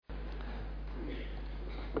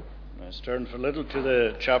Let's turn for a little to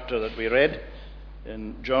the chapter that we read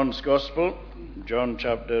in John's Gospel, John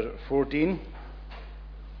chapter 14,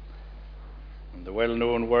 and the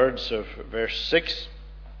well-known words of verse 6.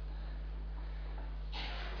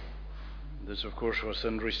 This, of course, was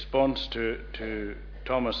in response to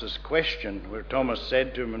Thomas's question, where Thomas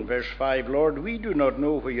said to him in verse 5, "Lord, we do not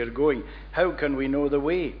know where you're going. How can we know the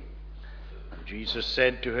way?" And Jesus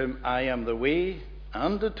said to him, "I am the way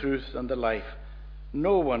and the truth and the life.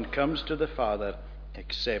 No one comes to the Father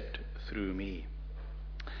except through me."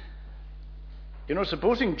 You know,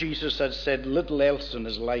 supposing Jesus had said little else in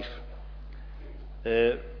his life,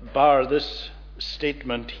 bar this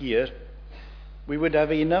statement here, we would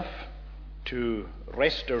have enough to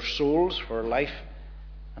rest our souls for life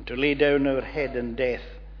and to lay down our head in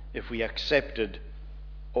death if we accepted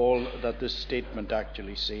all that this statement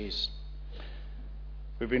actually says.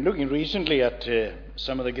 We've been looking recently at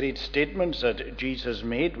some of the great statements that Jesus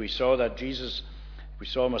made. We saw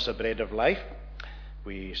him as a bread of life.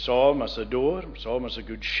 We saw him as a door. We saw him as a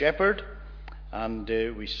good shepherd. And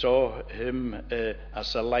we saw him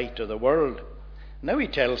as a light of the world. Now he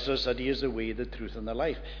tells us that he is the way, the truth, and the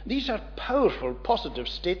life. These are powerful, positive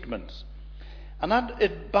statements. And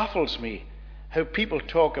it baffles me how people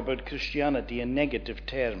talk about Christianity in negative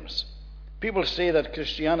terms. People say that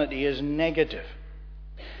Christianity is negative.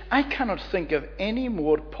 I cannot think of any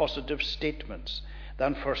more positive statements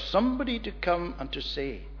than for somebody to come and to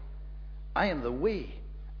say, "I am the way,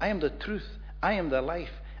 I am the truth, I am the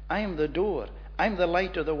life, I am the door, I am the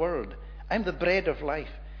light of the world, I am the bread of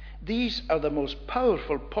life." These are the most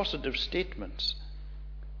powerful positive statements.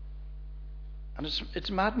 And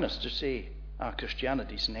it's madness to say,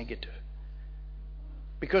 Christianity is negative.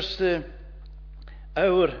 Because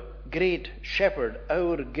our great shepherd,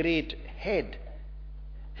 our great head,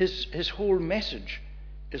 his whole message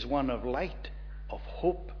is one of light, of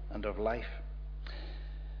hope, and of life.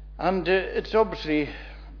 And it's obviously,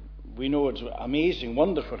 we know it's amazing,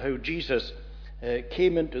 wonderful how Jesus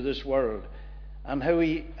came into this world and how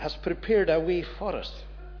he has prepared a way for us,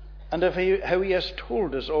 and how he has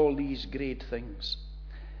told us all these great things,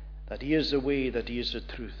 that he is the way, that he is the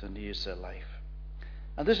truth, and he is the life.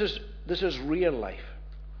 And this is real life.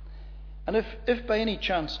 And if by any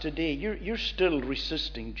chance today you're still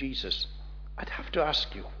resisting Jesus, I'd have to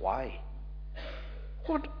ask you why.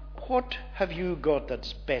 What have you got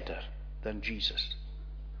that's better than Jesus?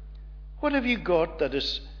 What have you got that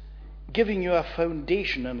is giving you a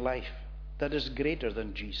foundation in life that is greater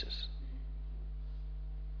than Jesus?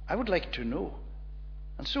 I would like to know,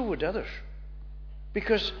 and so would others,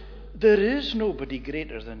 because there is nobody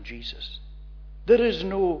greater than Jesus. There is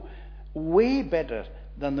no way better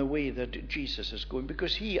than the way that Jesus is going,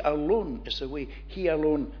 because he alone is the way. He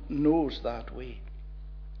alone knows that way.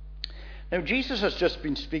 Now, Jesus has just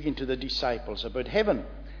been speaking to the disciples about heaven,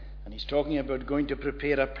 and he's talking about going to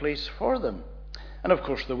prepare a place for them. And of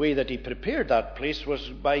course, the way that he prepared that place was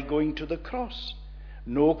by going to the cross.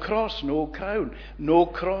 No cross, no crown. No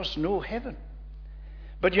cross, no heaven.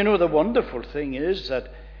 But you know, the wonderful thing is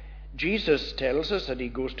that Jesus tells us that he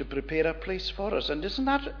goes to prepare a place for us. And isn't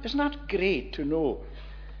that great to know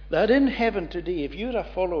that in heaven today, if you're a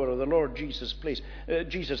follower of the Lord Jesus Christ,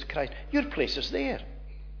 your place is there.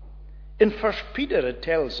 In 1 Peter it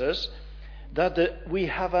tells us that we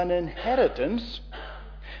have an inheritance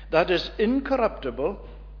that is incorruptible,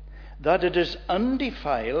 that it is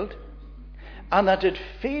undefiled, and that it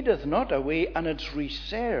fadeth not away, and it's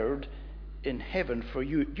reserved in heaven for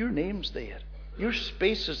you. Your name's there. Your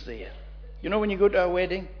space is there. You know, when you go to a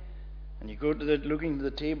wedding, and you go to looking at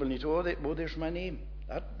the table, and you say, oh, there's my name.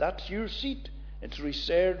 That's your seat. It's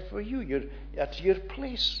reserved for you. That's your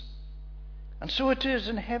place. And so it is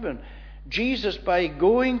in heaven. Jesus, by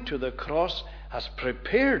going to the cross, has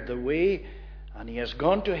prepared the way, and he has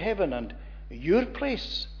gone to heaven, and your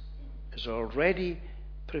place is already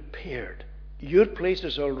prepared. Your place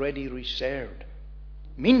is already reserved.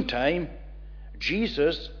 Meantime,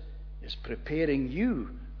 Jesus is preparing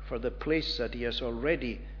you for the place that he has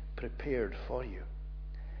already prepared for you.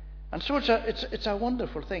 And so it's a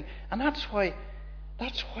wonderful thing. And that's why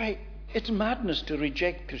it's madness to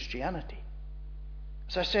reject Christianity.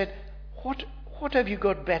 As I said, what have you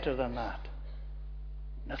got better than that?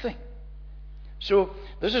 Nothing. So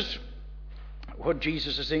this is what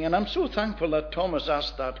Jesus is saying. And I'm so thankful that Thomas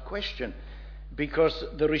asked that question, because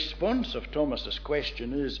the response of Thomas's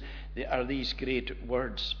question are these great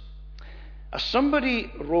words. As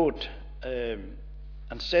somebody wrote and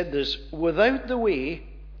said this, without the way,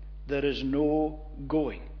 there is no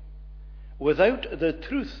going. Without the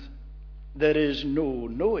truth, there is no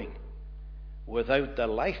knowing. Without the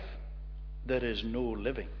life, there is no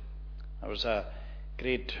living. There was a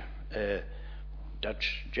great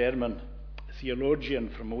Dutch-German theologian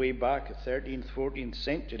from way back, the 13th, 14th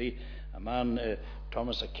century, a man,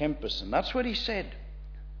 Thomas à Kempis, and that's what he said.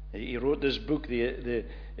 He wrote this book, The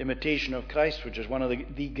Imitation of Christ, which is one of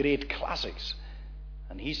the great classics.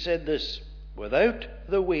 And he said this: without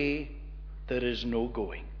the way, there is no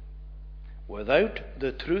going. Without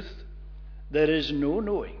the truth, there is no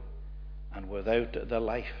knowing. And without the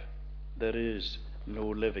life, there is no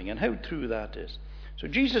living. And how true that is. So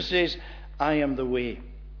Jesus says, I am the way.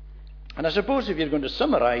 And I suppose if you're going to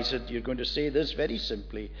summarize it, you're going to say this very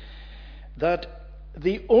simply, that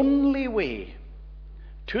the only way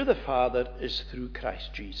to the Father is through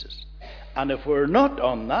Christ Jesus. And if we're not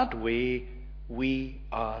on that way, we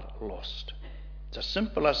are lost. It's as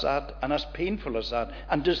simple as that, and as painful as that,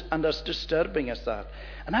 and as disturbing as that.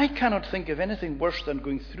 And I cannot think of anything worse than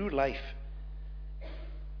going through life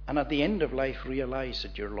and at the end of life realize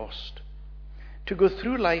that you're lost. To go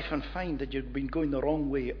through life and find that you've been going the wrong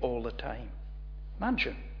way all the time.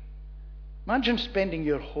 Imagine spending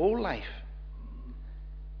your whole life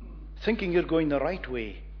thinking you're going the right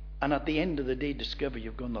way, and at the end of the day discover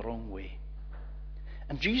you've gone the wrong way.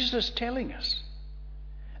 And Jesus is telling us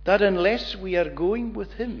that unless we are going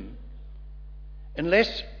with Him,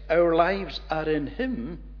 unless our lives are in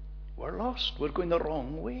Him, we're lost. We're going the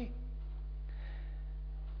wrong way.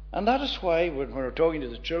 And that is why, when we're talking to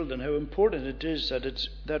the children, how important it is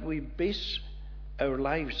that we base our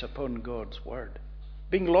lives upon God's Word.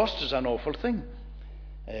 Being lost is an awful thing.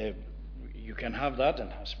 You can have that,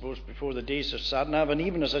 and I suppose before the days of sat-nav, and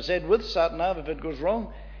even as I said, with sat-nav, if it goes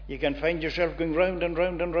wrong, you can find yourself going round and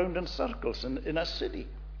round and round in circles in a city.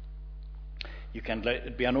 You can let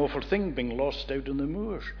it be an awful thing being lost out on the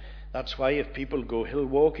moors. That's why if people go hill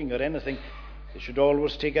walking or anything, they should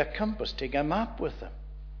always take a compass, take a map with them.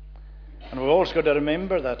 And we've always got to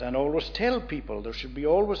remember that, and always tell people there should be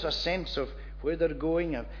always a sense of where they're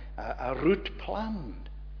going, a route planned.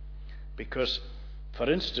 Because, for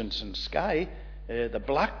instance, in Skye, the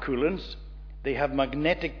black coolants, they have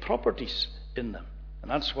magnetic properties in them. And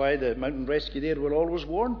that's why the mountain rescue there will always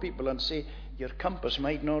warn people and say, your compass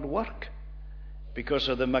might not work because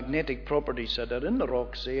of the magnetic properties that are in the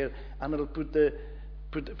rocks there, and it'll put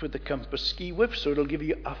the compass ski whiff, so it'll give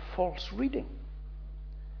you a false reading.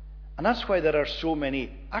 And that's why there are so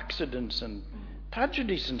many accidents and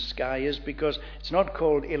tragedies in Skye, is because it's not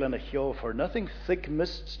called Elanachio for nothing. Thick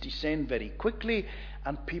mists descend very quickly,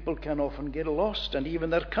 and people can often get lost, and even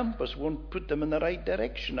their compass won't put them in the right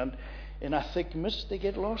direction, and in a thick mist they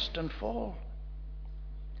get lost and fall.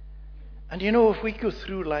 And you know, if we go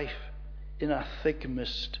through life in a thick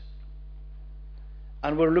mist,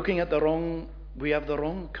 and we're looking at we have the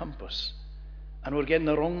wrong compass, and we're getting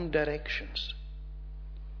the wrong directions,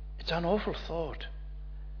 it's an awful thought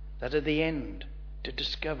that at the end to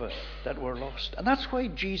discover that we're lost. And that's why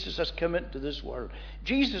Jesus has come into this world.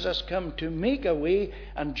 Jesus has come to make a way,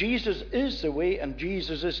 and Jesus is the way, and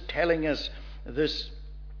Jesus is telling us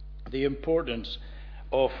the importance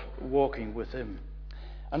of walking with Him.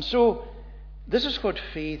 And so, this is what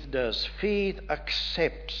faith does. Faith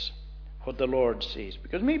accepts what the Lord says.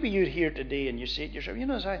 Because maybe you're here today and you say to yourself,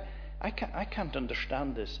 I can't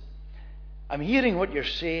understand this. I'm hearing what you're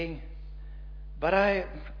saying, but I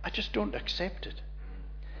just don't accept it.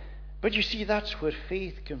 But you see, that's where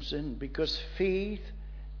faith comes in, because faith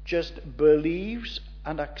just believes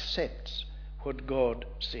and accepts what God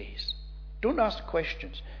says. Don't ask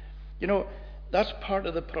questions. That's part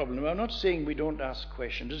of the problem. I'm not saying we don't ask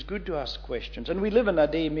questions. It's good to ask questions. And we live in a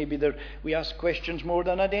day maybe we ask questions more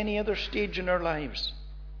than at any other stage in our lives.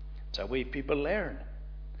 It's a way people learn.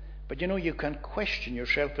 But you can question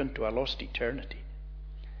yourself into a lost eternity.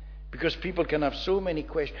 Because people can have so many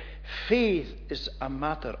questions. Faith is a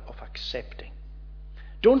matter of accepting.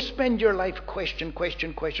 Don't spend your life question.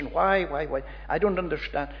 Why? I don't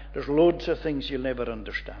understand. There's loads of things you'll never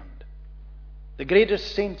understand. The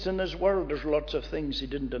greatest saints in this world, there's lots of things they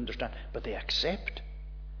didn't understand, but they accept.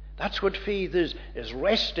 That's what faith is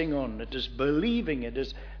resting on. It is believing. It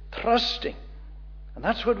is trusting. And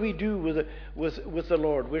that's what we do with the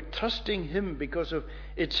Lord. We're trusting Him because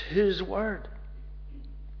it's His Word.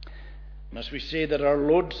 And as we say, there are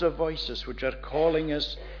loads of voices which are calling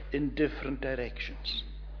us in different directions.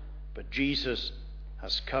 But Jesus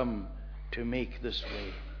has come to make this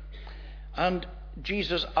way. And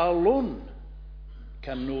Jesus alone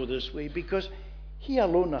can know this way, because He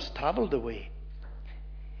alone has travelled the way.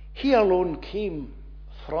 He alone came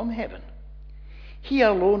from heaven. He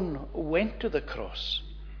alone went to the cross.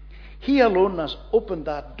 He alone has opened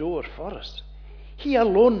that door for us. He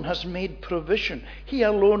alone has made provision. He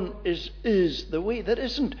alone is the way. There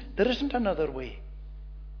isn't another way.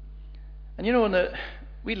 And you know,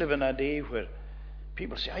 we live in a day where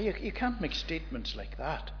people say, you can't make statements like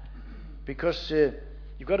that because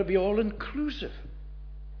you've got to be all-inclusive.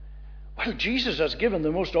 Well, Jesus has given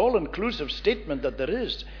the most all-inclusive statement that there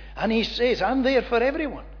is. And he says, I'm there for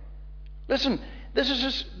everyone. Listen, this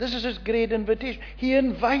is his great invitation. He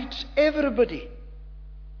invites everybody.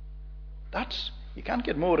 You can't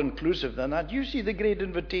get more inclusive than that. You see the great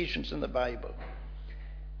invitations in the Bible.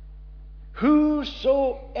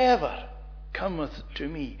 Whosoever cometh to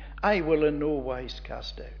me, I will in no wise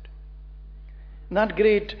cast out. And that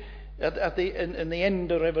great, in the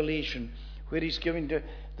end of Revelation, where he's giving to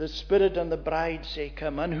the Spirit and the bride say,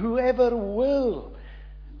 come, and whoever will,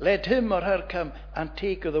 let him or her come and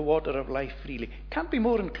take of the water of life freely. Can't be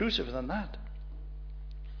more inclusive than that.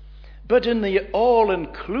 But in the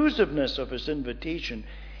all-inclusiveness of his invitation,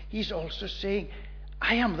 he's also saying,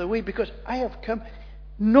 I am the way because I have come.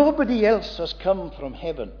 Nobody else has come from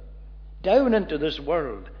heaven down into this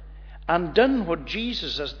world and done what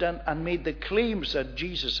Jesus has done and made the claims that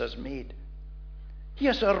Jesus has made. He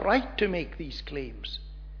has a right to make these claims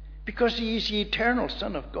because he is the eternal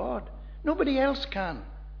Son of God. Nobody else can.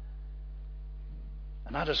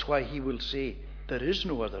 And that is why he will say, there is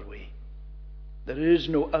no other way. There is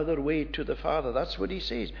no other way to the Father. That's what he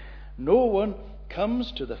says. No one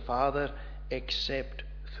comes to the Father except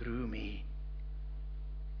through me.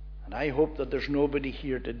 And I hope that there's nobody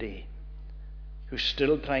here today who's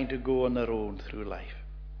still trying to go on their own through life,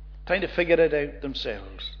 trying to figure it out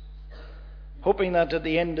themselves, hoping that at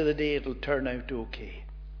the end of the day it'll turn out okay.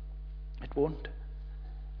 It won't.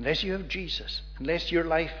 Unless you have Jesus, unless your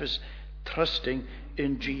life is trusting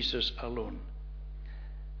in Jesus alone.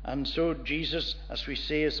 And so Jesus, as we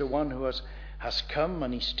say, is the one who has come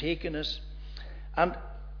and he's taken us. And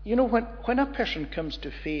you know, when a person comes to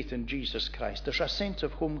faith in Jesus Christ, there's a sense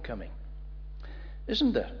of homecoming,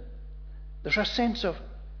 isn't there? There's a sense of,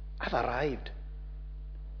 I've arrived.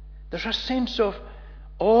 There's a sense of,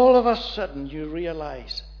 all of a sudden you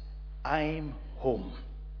realize, I'm home.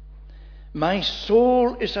 My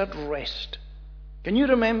soul is at rest. Can you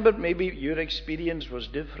remember, maybe your experience was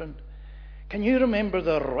different? Can you remember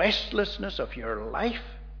the restlessness of your life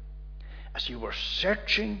as you were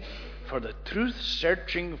searching for the truth,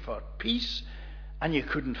 searching for peace, and you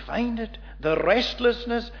couldn't find it? The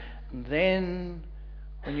restlessness, and then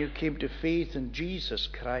when you came to faith in Jesus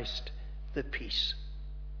Christ, the peace.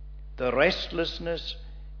 The restlessness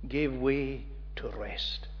gave way to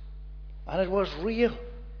rest. And it was real.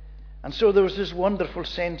 And so there was this wonderful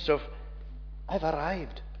sense of, I've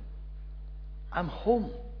arrived. I'm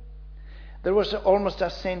home. There was almost a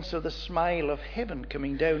sense of the smile of heaven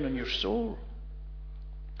coming down on your soul.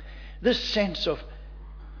 This sense of,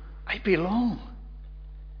 I belong.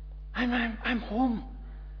 I'm home.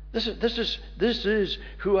 This is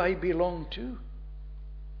who I belong to.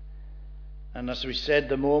 And as we said,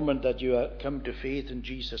 the moment that you come to faith in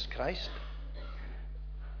Jesus Christ,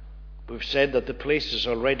 we've said that the place is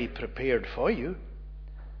already prepared for you.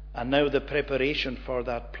 And now the preparation for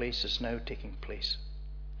that place is now taking place.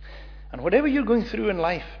 And whatever you're going through in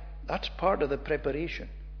life, that's part of the preparation.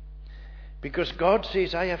 Because God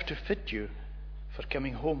says, I have to fit you for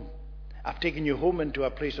coming home. I've taken you home into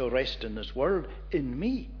a place of rest in this world, in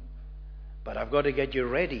me. But I've got to get you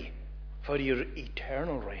ready for your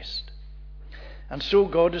eternal rest. And so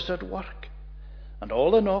God is at work. And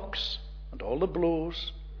all the knocks, and all the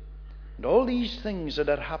blows, and all these things that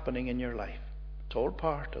are happening in your life, it's all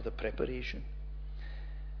part of the preparation.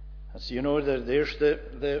 As you know, there's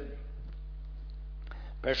the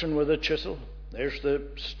person with a chisel. There's the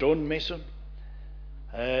stonemason.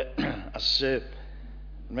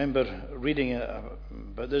 Remember reading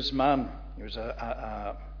about this man. He was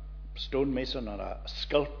a stonemason or a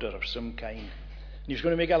sculptor of some kind. And he was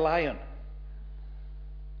going to make a lion.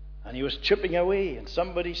 And he was chipping away. And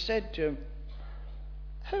somebody said to him,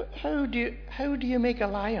 How do you make a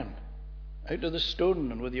lion out of the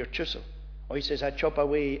stone and with your chisel? Oh, he says, I chop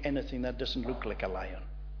away anything that doesn't look like a lion.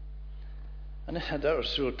 And that was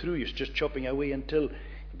so true. He was just chopping away until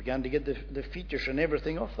he began to get the features and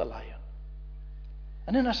everything off the lion.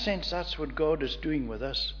 And in a sense, that's what God is doing with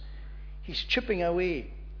us. He's chipping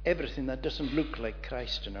away everything that doesn't look like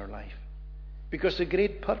Christ in our life. Because the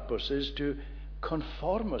great purpose is to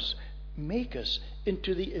conform us, make us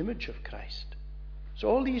into the image of Christ. So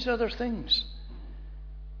all these other things.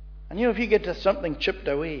 And you know, if you get something chipped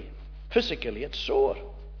away physically, it's sore.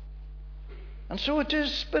 And so it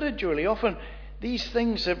is spiritually. Often these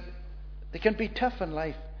things, they can be tough in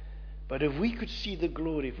life. But if we could see the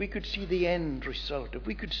glory, if we could see the end result, if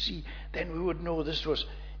we could see, then we would know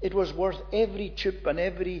it was worth every chip and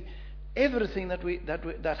everything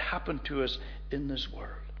that happened to us in this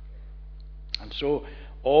world. And so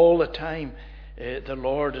all the time the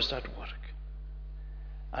Lord is at work.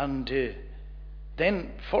 And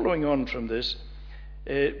then following on from this,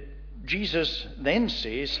 Jesus then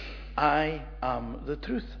says, I am the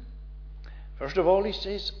truth. First of all, he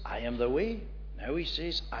says, I am the way. Now he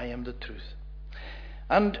says, I am the truth.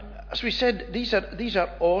 And as we said, these are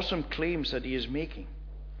awesome claims that he is making.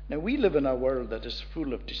 Now, we live in a world that is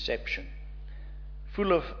full of deception,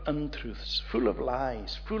 full of untruths, full of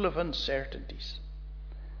lies, full of uncertainties.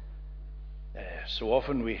 So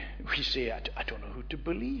often we say, I don't know who to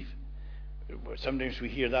believe. Sometimes we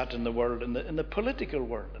hear that in the world, in the political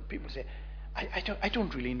world, and people say, I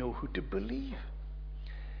don't really know who to believe.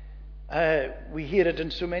 We hear it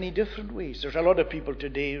in so many different ways. There's a lot of people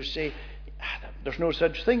today who say, there's no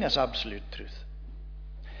such thing as absolute truth.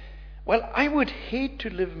 Well, I would hate to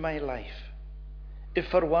live my life if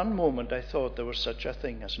for one moment I thought there was such a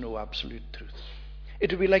thing as no absolute truth.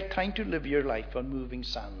 It would be like trying to live your life on moving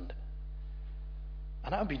sand.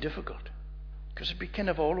 And that would be difficult, because it'd be kind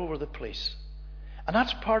of all over the place. And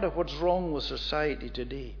that's part of what's wrong with society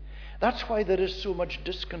today. That's why there is so much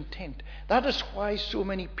discontent. That is why so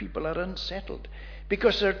many people are unsettled,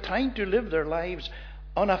 because they're trying to live their lives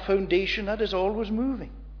on a foundation that is always moving.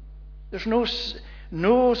 There's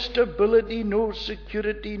no stability, no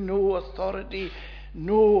security, no authority,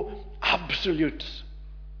 no absolutes.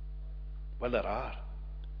 Well, there are.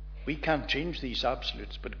 We can't change these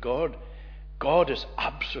absolutes, but God is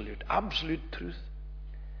absolute truth.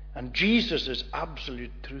 And Jesus is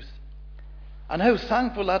absolute truth. And how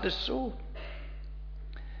thankful that is so.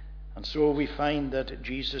 And so we find that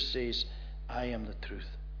Jesus says, I am the truth.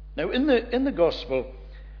 Now in the gospel,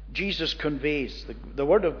 Jesus conveys, the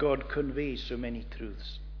Word of God conveys so many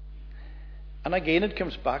truths. And again it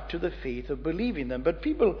comes back to the faith of believing them. But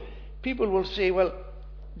people will say, well,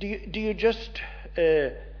 do you just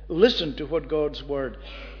listen to what God's Word,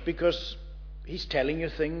 because He's telling you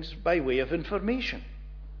things by way of information?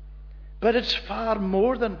 But it's far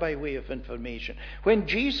more than by way of information. When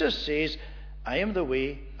Jesus says, I am the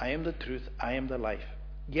way, I am the truth, I am the life.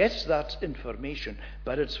 Yes, that's information,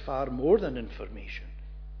 but it's far more than information.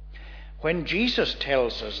 When Jesus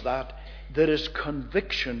tells us that, there is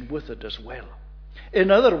conviction with it as well.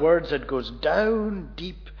 In other words, it goes down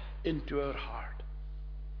deep into our heart.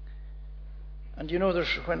 And you know,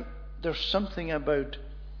 there's something about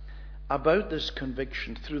this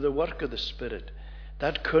conviction through the work of the Spirit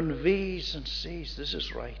that conveys and says, this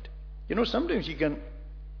is right. You know, sometimes you can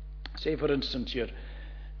say, for instance, you're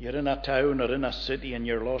in a town or in a city and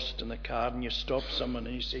you're lost in the car, and you stop someone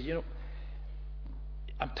and you say, you know,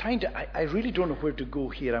 I really don't know where to go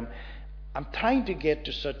here. I'm trying to get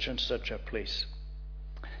to such and such a place.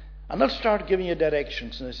 And they'll start giving you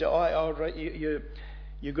directions, and they say, oh, all right, you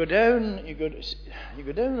go down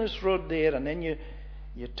this road there, and then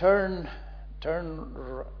you turn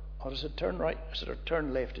or is it turn right? Is it or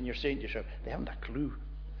turn left? And you're saying to yourself, they haven't a clue.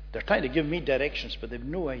 They're trying to give me directions, but they've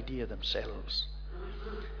no idea themselves.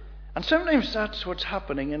 And sometimes that's what's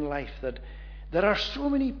happening in life, that there are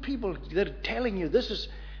so many people that are telling you, this is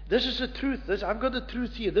the truth. I've got the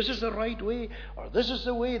truth here. This is the right way, or this is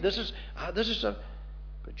the way. But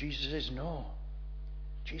Jesus says no.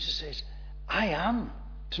 Jesus says, I am.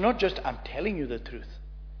 It's not just I'm telling you the truth,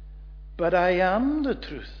 but I am the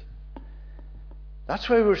truth. That's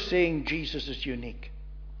why we're saying Jesus is unique.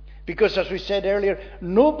 Because as we said earlier,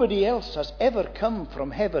 nobody else has ever come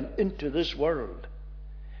from heaven into this world.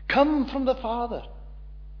 Come from the Father.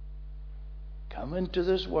 Come into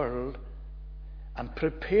this world and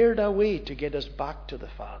prepared a way to get us back to the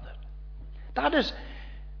Father. That is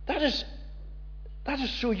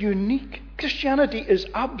so unique. Christianity is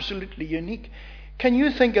absolutely unique. Can you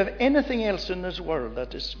think of anything else in this world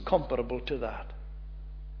that is comparable to that?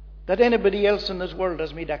 That anybody else in this world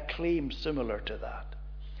has made a claim similar to that?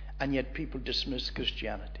 And yet people dismiss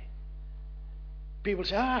Christianity. People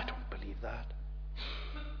say, I don't believe that.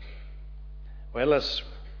 Well, as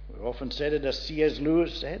we've often said it, as C.S.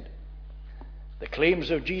 Lewis said, the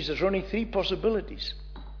claims of Jesus are only three possibilities.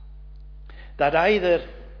 That either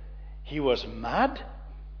he was mad,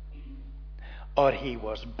 or he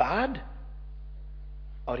was bad,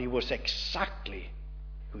 or he was exactly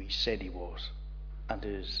who he said he was and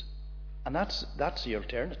is. And that's the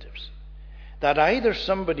alternatives. That either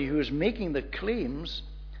somebody who is making the claims,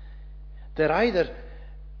 they're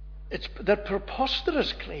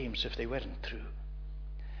preposterous claims if they weren't true.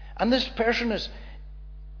 And this person is,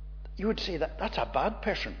 you would say that that's a bad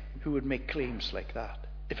person who would make claims like that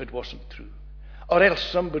if it wasn't true. Or else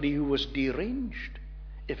somebody who was deranged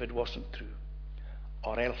if it wasn't true.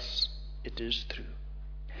 Or else it is true.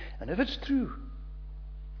 And if it's true,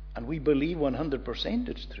 and we believe 100%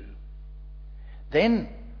 it's true, then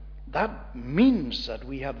that means that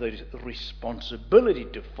we have the responsibility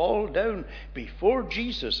to fall down before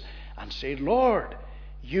Jesus and say, Lord,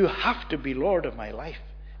 you have to be Lord of my life,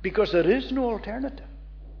 because there is no alternative.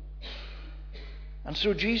 And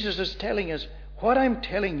so Jesus is telling us, what I'm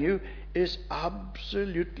telling you is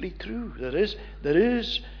absolutely true. There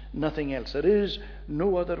is nothing else. There is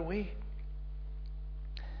no other way.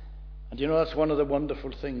 And you know, that's one of the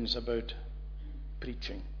wonderful things about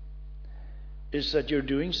preaching, is that you're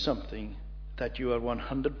doing something that you are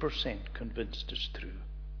 100% convinced is true.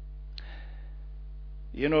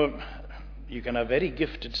 You know, you can have very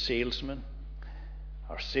gifted salesmen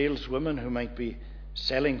or saleswomen who might be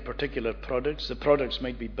selling particular products. The products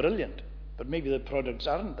might be brilliant, but maybe the products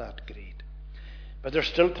aren't that great. But they're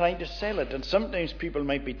still trying to sell it. And sometimes people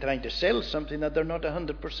might be trying to sell something that they're not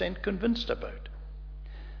 100% convinced about.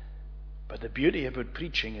 But the beauty about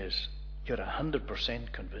preaching is you're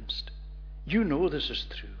 100% convinced. You know this is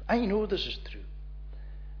true. I know this is true.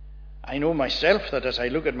 I know myself, that as I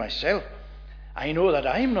look at myself, I know that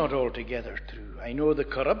I'm not altogether true. I know the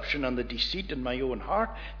corruption and the deceit in my own heart,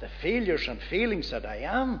 the failures and failings that I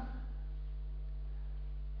am.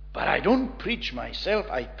 But I don't preach myself.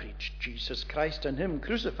 I preach Jesus Christ and Him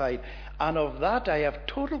crucified. And of that I have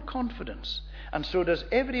total confidence. And so does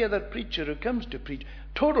every other preacher who comes to preach.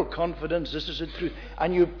 Total confidence, this is the truth.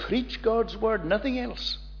 And you preach God's word, nothing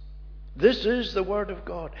else. This is the word of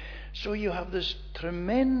God. So you have this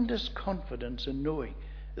tremendous confidence in knowing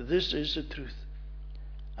this is the truth.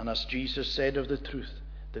 And as Jesus said of the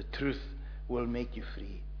truth will make you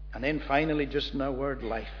free. And then finally, just in our word,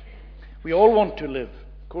 life. We all want to live.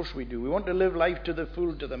 Of course we do. We want to live life to the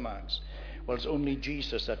full, to the max. Well, it's only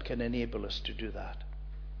Jesus that can enable us to do that.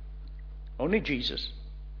 Only Jesus.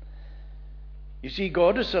 You see,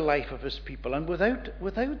 God is the life of His people. And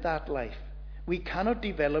without that life, we cannot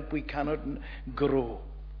develop, we cannot grow.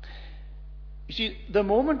 You see, the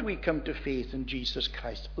moment we come to faith in Jesus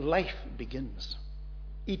Christ, life begins.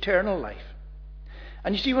 Eternal life.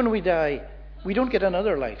 And you see, when we die, we don't get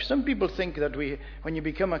another life. Some people think that when you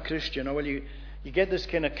become a Christian, you get this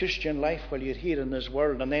kind of Christian life while you're here in this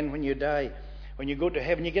world, and then when you die, when you go to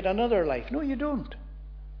heaven, you get another life. No, you don't.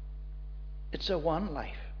 It's a one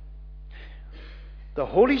life. The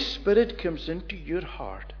Holy Spirit comes into your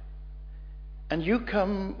heart. And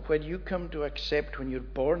when you come to accept, when you're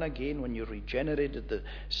born again, when you're regenerated, the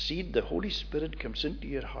seed, the Holy Spirit comes into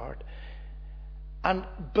your heart and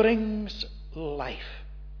brings life.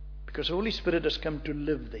 Because the Holy Spirit has come to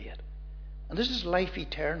live there. And this is life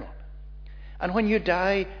eternal. And when you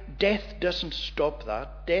die, death doesn't stop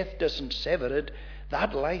that. Death doesn't sever it.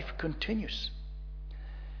 That life continues.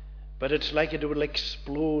 But it's like it will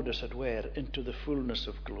explode, as it were, into the fullness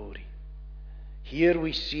of glory. Here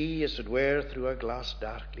we see, as it were, through a glass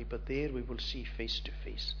darkly, but there we will see face to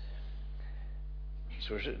face.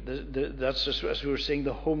 So that's just, as we were saying,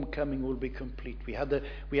 the homecoming will be complete. We had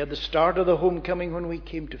the start of the homecoming when we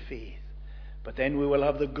came to faith, but then we will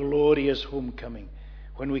have the glorious homecoming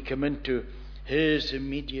when we come into His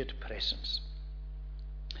immediate presence.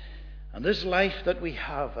 And this life that we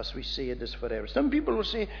have, as we say, it is forever. Some people will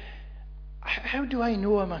say, how do I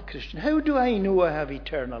know I'm a Christian? How do I know I have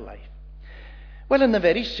eternal life? Well, in the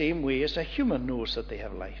very same way as a human knows that they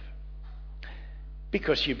have life.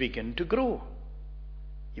 Because you begin to grow.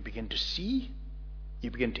 You begin to see. You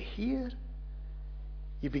begin to hear.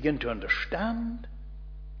 You begin to understand.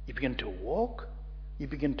 You begin to walk. You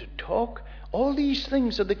begin to talk. All these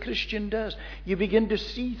things that the Christian does. You begin to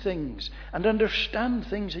see things and understand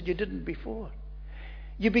things that you didn't before.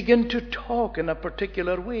 You begin to talk in a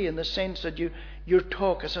particular way, in the sense that your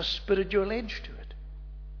talk has a spiritual edge to it.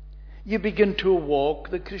 You begin to walk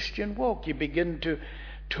the Christian walk. You begin to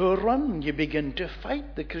run. You begin to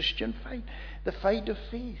fight the Christian fight, the fight of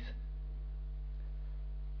faith.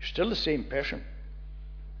 You're still the same person,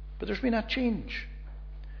 but there's been a change.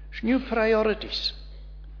 There's new priorities.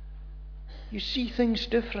 You see things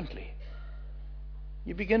differently.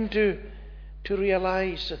 You begin to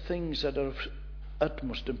realize the things that are of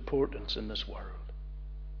utmost importance in this world.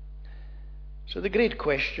 So the great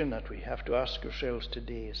question that we have to ask ourselves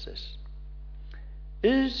today is this: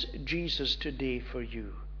 is Jesus today for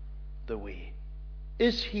you the way?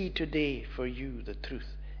 Is He today for you the truth?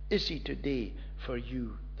 Is He today for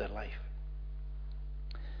you the life?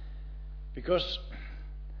 Because,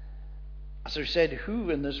 as I said,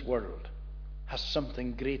 who in this world has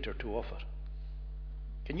something greater to offer?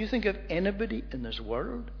 Can you think of anybody in this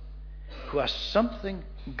world who has something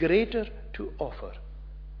greater to offer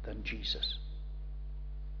than Jesus?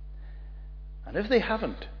 And if they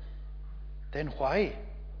haven't, then why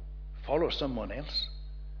follow someone else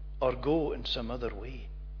or go in some other way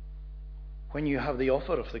when you have the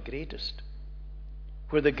offer of the greatest,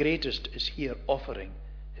 where the greatest is here offering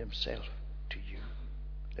himself to you?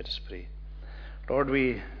 Let us pray. Lord,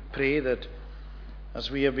 we pray that as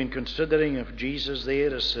we have been considering of Jesus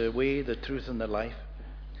there as the way, the truth, and the life,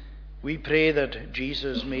 we pray that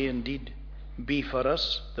Jesus may indeed be for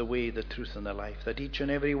us the way, the truth, and the life, that each and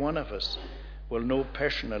every one of us will know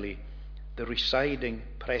personally the residing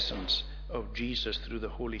presence of Jesus through the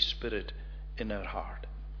Holy Spirit in our heart.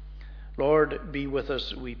 Lord, be with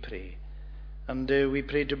us, we pray. And we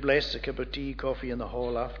pray to bless a cup of tea, coffee in the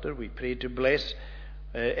hall after. We pray to bless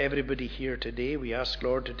everybody here today. We ask,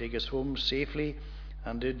 Lord, to take us home safely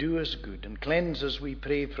and to do us good and cleanse us, we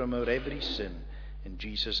pray, from our every sin. In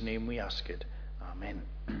Jesus' name we ask it. Amen.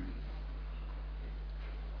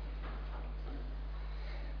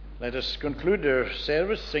 Let us conclude our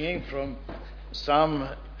service singing from Psalm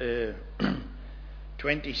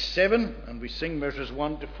 27, and we sing verses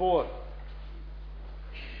 1 to 4.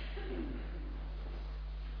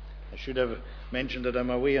 I should have mentioned that I'm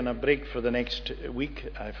away on a break for the next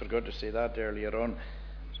week. I forgot to say that earlier on.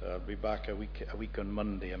 So I'll be back a week on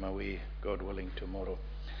Monday. I'm away, God willing, tomorrow.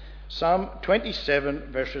 Psalm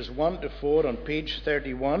 27, verses 1 to 4 on page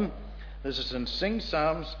 31. This is in Sing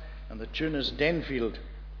Psalms, and the tune is Denfield.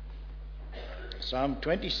 Psalm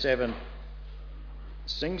 27,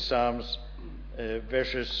 Sing Psalms,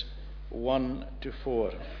 verses 1 to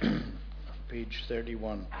 4, page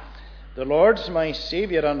 31. The Lord's my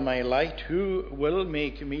Saviour and my light. Who will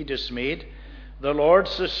make me dismayed? The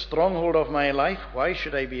Lord's the stronghold of my life. Why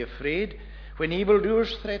should I be afraid? When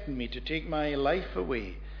evildoers threaten me to take my life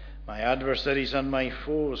away, my adversaries and my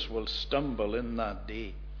foes will stumble in that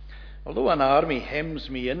day. Although an army hems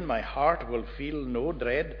me in, my heart will feel no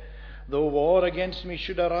dread. Though war against me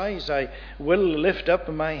should arise, I will lift up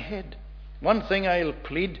my head. One thing I'll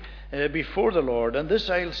plead before the Lord, and this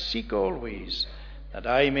I'll seek always, that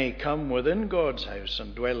I may come within God's house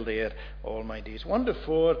and dwell there all my days. 1 to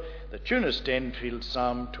 4, the tune is Denfield,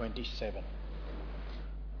 Psalm 27.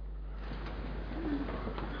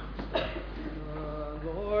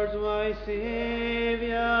 The Lord's my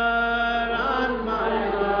Saviour and my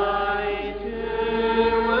light, who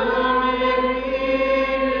will make me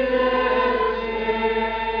dismayed?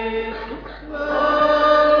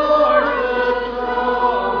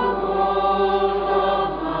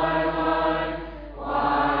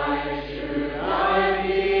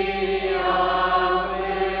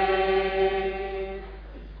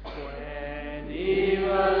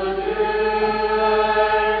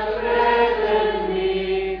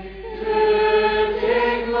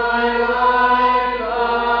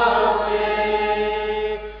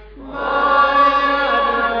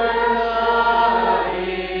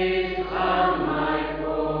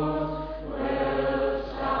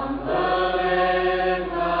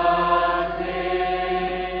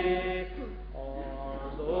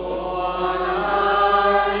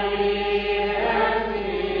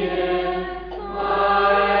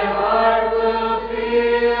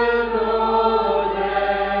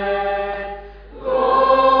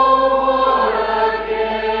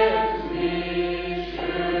 The Lord the stronghold of my life. Why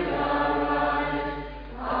should I be afraid? When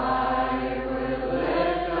evildoers threaten me to take my life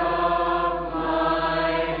away, my adversaries and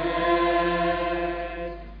my foes will stumble in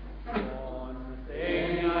that day. Although an army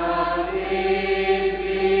hems me in, my heart will feel no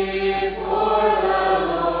dread. Though war against me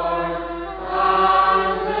should arise, I will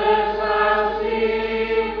lift up my head. One thing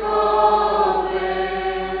I plead before the Lord,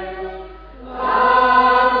 and this I'll seek always,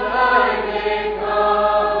 that I may come within God's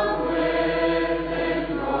house and dwell there all my days.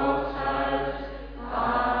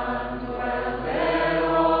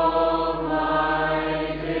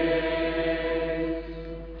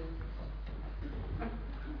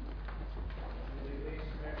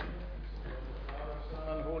 Son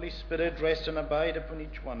and Holy Spirit, rest and abide upon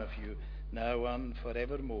each one of you, now and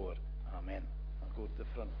forevermore. Amen. I'll go to the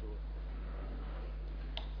front door.